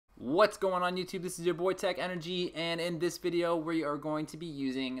What's going on YouTube? This is your boy Tech Energy, and in this video we are going to be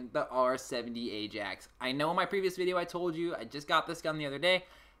using the R70 AJAX. I know in my previous video I told you I just got this gun the other day,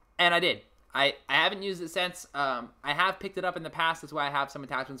 and I did. I haven't used it since. I have picked it up in the past, that's why I have some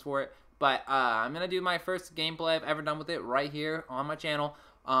attachments for it, but I'm going to do my first gameplay I've ever done with it right here on my channel,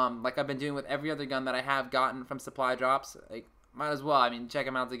 like I've been doing with every other gun that I have gotten from supply drops. Like, might as well, I mean, check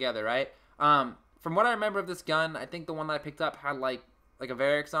them out together, right? From what I remember of this gun, I think the one that I picked up had like a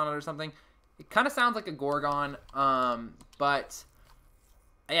Varix on it or something. It kind of sounds like a Gorgon, but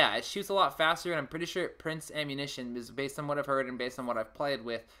yeah, it shoots a lot faster, and I'm pretty sure it prints ammunition based on what I've heard and based on what I've played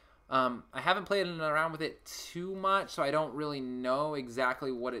with. I haven't played around with it too much, so I don't really know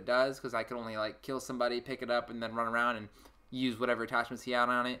exactly what it does, because I could only like kill somebody, pick it up, and then run around and use whatever attachments he had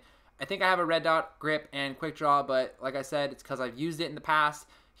on it. I think I have a red dot grip and quick draw, but like I said, it's because I've used it in the past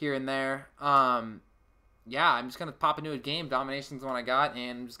here and there. Yeah, I'm just going to pop into a game. Domination's the one I got,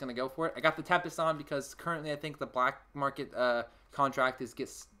 and I'm just going to go for it. I got the Tempest on because currently I think the black market contract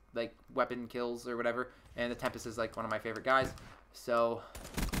gets like weapon kills or whatever, and the Tempest is like one of my favorite guys. So,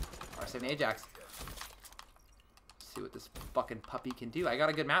 R70 AJAX. See what this fucking puppy can do. I got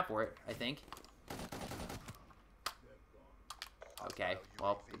a good map for it, I think. Okay,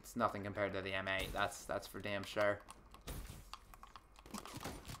 well, it's nothing compared to the M8. That's for damn sure.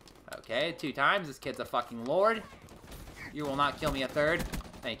 Okay, 2 times. This kid's a fucking lord. You will not kill me a third.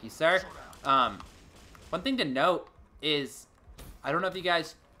 Thank you, sir. One thing to note is, I don't know if you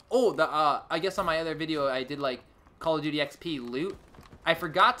guys... Oh, I guess on my other video I did like Call of Duty XP loot. I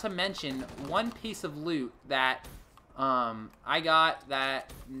forgot to mention one piece of loot that I got that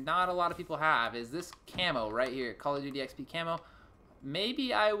not a lot of people have is this camo right here. Call of Duty XP camo.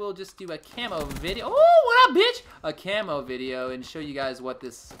 Maybe I will just do a camo video. Oh, what up, bitch? A camo video and show you guys what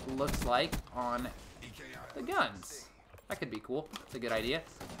this looks like on the guns. That could be cool. That's a good idea.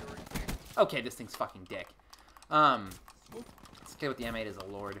 Okay, this thing's fucking dick. This kid with the M8 is a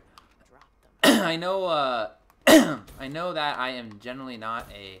lord. I know, I know that I am generally not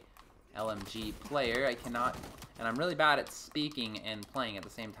a LMG player. I cannot, and I'm really bad at speaking and playing at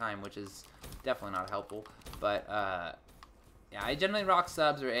the same time, which is definitely not helpful. But, yeah, I generally rock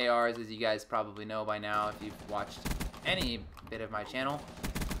subs or ARs, as you guys probably know by now if you've watched any bit of my channel,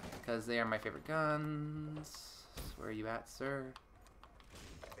 because they are my favorite guns. Where are you at, sir?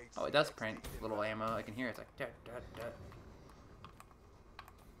 Oh, it does print little ammo. I can hear it. It's like, dut, dut,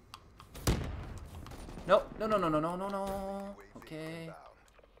 dut. Nope. No, no, no, no, no, no, no. Okay.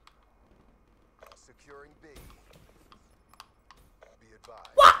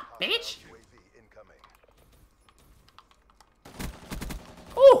 What, bitch?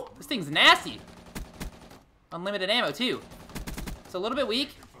 Oh, this thing's nasty. Unlimited ammo, too. It's a little bit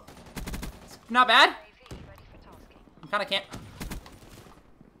weak. It's not bad. I kind of can't.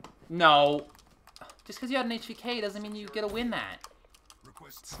 No. Just because you had an HVK doesn't mean you get to win that.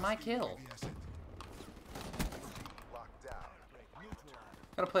 It's my kill.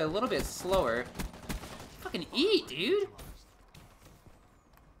 Gotta play a little bit slower. Fucking eat, dude.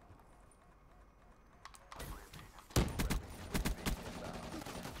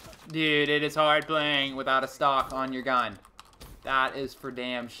 Dude, it is hard playing without a stock on your gun. That is for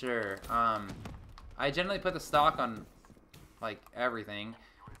damn sure. I generally put the stock on, like, everything,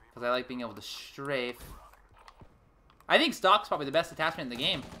 because I like being able to strafe. I think stock's probably the best attachment in the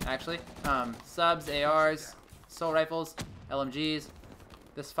game, actually. Subs, ARs, assault rifles, LMGs.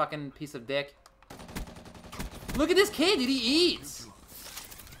 This fucking piece of dick. Look at this kid, dude, he eats!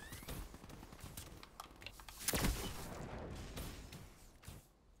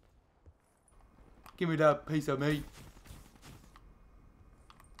 Give me that piece of meat.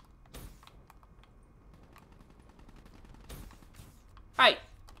 Hi.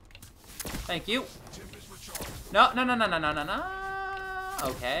 Thank you. No, no, no, no, no, no, no, no.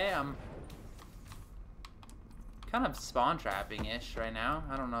 Okay, I'm kind of spawn trapping-ish right now.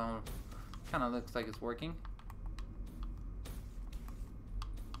 I don't know. Kind of looks like it's working.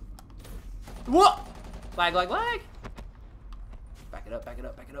 Whoa! Lag, lag, lag. Back it up, back it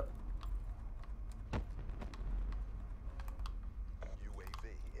up, back it up.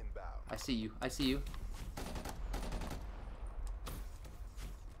 I see you. I see you.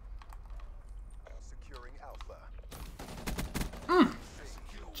 Securing Alpha.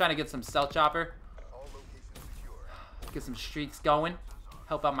 Trying to get some stealth chopper. Get some streaks going.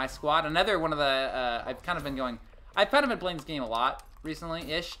 Help out my squad. Another one of the I've kind of been playing this game a lot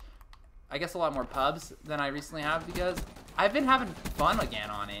recently-ish. I guess a lot more pubs than I recently have, because I've been having fun again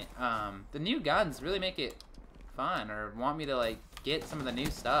on it. The new guns really make it fun, or want me to like get some of the new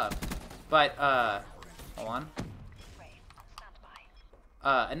stuff. But hold on.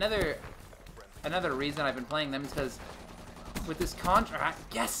 another reason I've been playing them is because with this contract,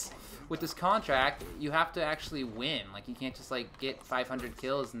 yes, with this contract, you have to actually win. Like, you can't just like get 500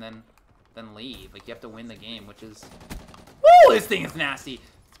 kills and then leave. Like, you have to win the game, which is, woo, this thing is nasty.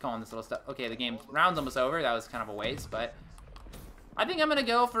 It's calling this little stuff. Okay, the round's almost over. That was kind of a waste, but I think I'm gonna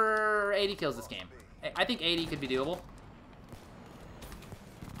go for 80 kills this game. I think 80 could be doable.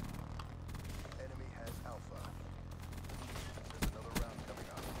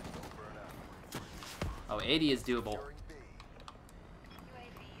 Oh, 80 is doable.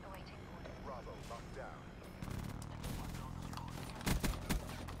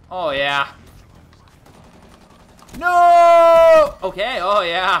 Oh, yeah. No! Okay, oh,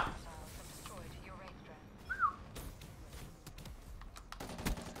 yeah.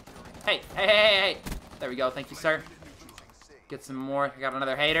 Hey, hey, hey, hey. There we go. Thank you, sir. Get some more. I got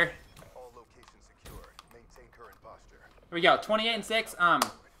another hater. Here we go. 28 and 6. I'm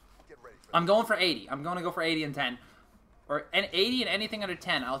going for 80. I'm going to go for 80 and 10. Or 80 and anything under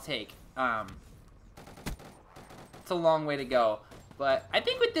 10, I'll take. It's a long way to go. But I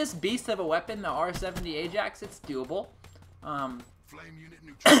think with this beast of a weapon, the R70 AJAX, it's doable.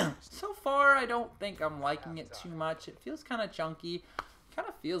 So far, I don't think I'm liking it too much. It feels kind of chunky. Kind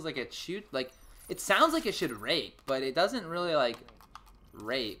of feels like it it sounds like it should rape, but it doesn't really, like,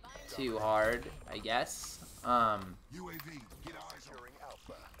 rape too hard, I guess. I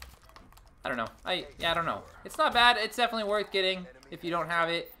don't know. I don't know. It's not bad. It's definitely worth getting if you don't have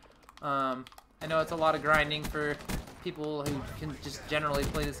it. I know it's a lot of grinding for people who can just generally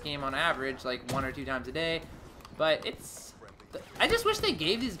play this game on average, like 1 or 2 times a day. But I just wish they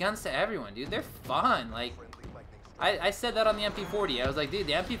gave these guns to everyone, dude. They're fun. Like, I said that on the MP40. I was like, dude,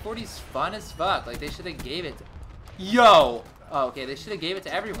 the MP40's fun as fuck. Like, they should have gave it to... Yo! Oh, okay, they should have gave it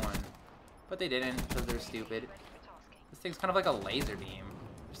to everyone. But they didn't, because they're stupid. This thing's kind of like a laser beam.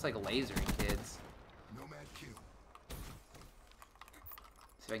 Just like lasering kids.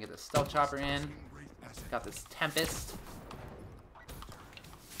 See if I can get the stealth chopper in. Got this Tempest.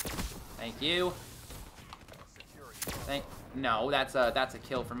 Thank you. No, that's a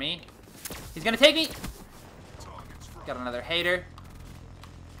kill for me. He's gonna take me. Got another hater.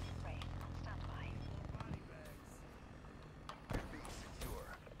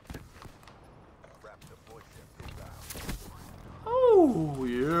 Oh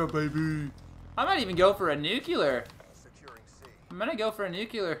yeah, baby. I might even go for a nuclear. I'm gonna go for a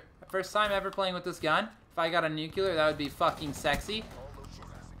nuclear. First time ever playing with this gun. If I got a nuclear, that would be fucking sexy.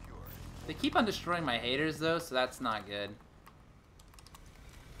 They keep on destroying my haters, though, so that's not good.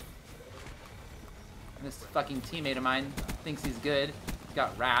 And this fucking teammate of mine thinks he's good. He's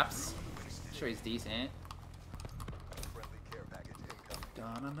got raps. I'm sure he's decent.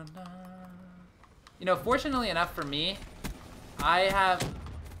 You know, fortunately enough for me, I have...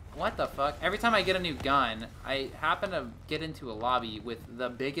 What the fuck? Every time I get a new gun, I happen to get into a lobby with the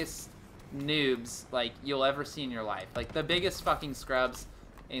biggest noobs, like, you'll ever see in your life. Like, the biggest fucking scrubs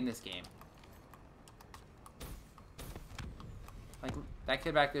in this game. Like, that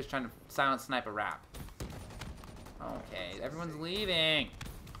kid back there is trying to silent snipe a rap. Okay, everyone's leaving.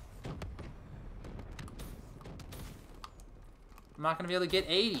 I'm not gonna be able to get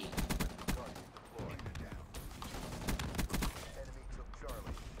 80.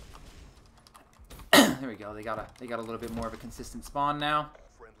 There we go. They got a little bit more of a consistent spawn now.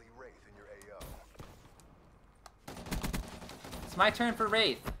 It's my turn for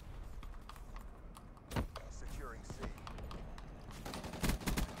Wraith.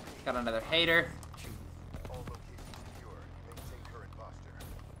 Got another hater.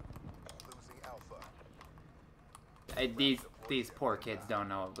 These poor kids don't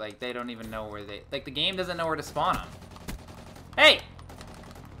know. Like, they don't even know where they... Like, the game doesn't know where to spawn them. Hey!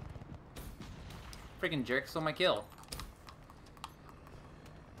 Freaking jerk stole my kill.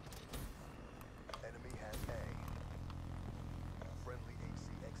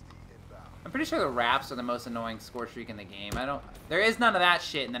 I'm pretty sure the raps are the most annoying score streak in the game. There is none of that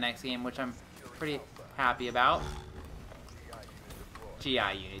shit in the next game, which I'm pretty happy about. GI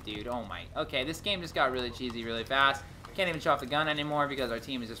unit, dude. Oh my. Okay, this game just got really cheesy really fast. Can't even show off the gun anymore because our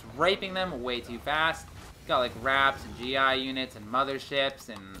team is just raping them way too fast. Got like raps and GI units and motherships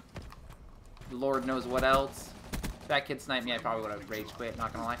and Lord knows what else. If that kid sniped me, I probably would have rage quit,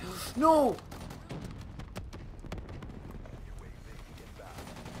 not gonna lie. No!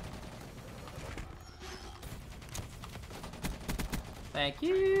 Thank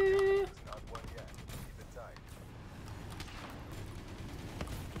you!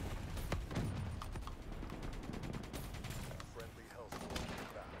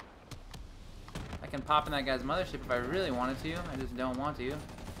 I can pop in that guy's mothership if I really wanted to. I just don't want to.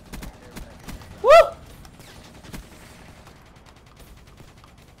 Woo!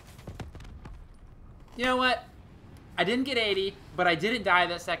 You know what? I didn't get 80, but I didn't die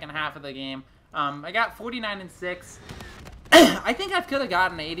that second half of the game. I got 49 and 6. I think I could have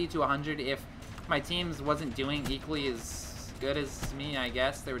gotten 80 to 100 if my teams wasn't doing equally as good as me, I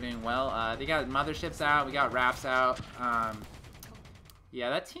guess. They were doing well. They got motherships out. We got wraps out. Yeah,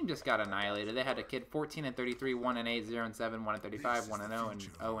 that team just got annihilated. They had a kid 14 and 33, 1 and 8, 0 and 7, 1 and 35, 1 and 0, and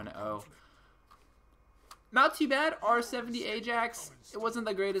 0 and 0. Not too bad. R70 AJAX. It wasn't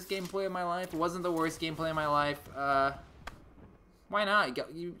the greatest gameplay of my life. It wasn't the worst gameplay of my life. Why not?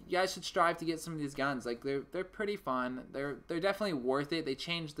 You guys should strive to get some of these guns. Like they're pretty fun. They're definitely worth it. They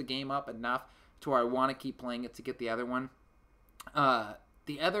changed the game up enough to where I want to keep playing it to get the other one.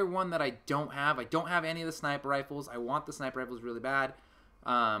 The other one that I don't have any of the sniper rifles. I want the sniper rifles really bad.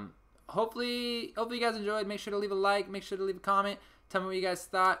 Hopefully you guys enjoyed. Make sure to leave a like. Make sure to leave a comment. Tell me what you guys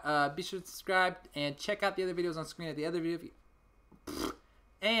thought. Be sure to subscribe and check out the other videos on screen at the other video.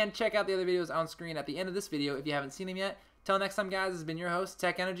 And check out the other videos on screen at the end of this video if you haven't seen them yet. Till next time, guys, this has been your host,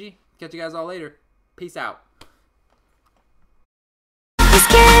 Tech Energy. Catch you guys all later. Peace out.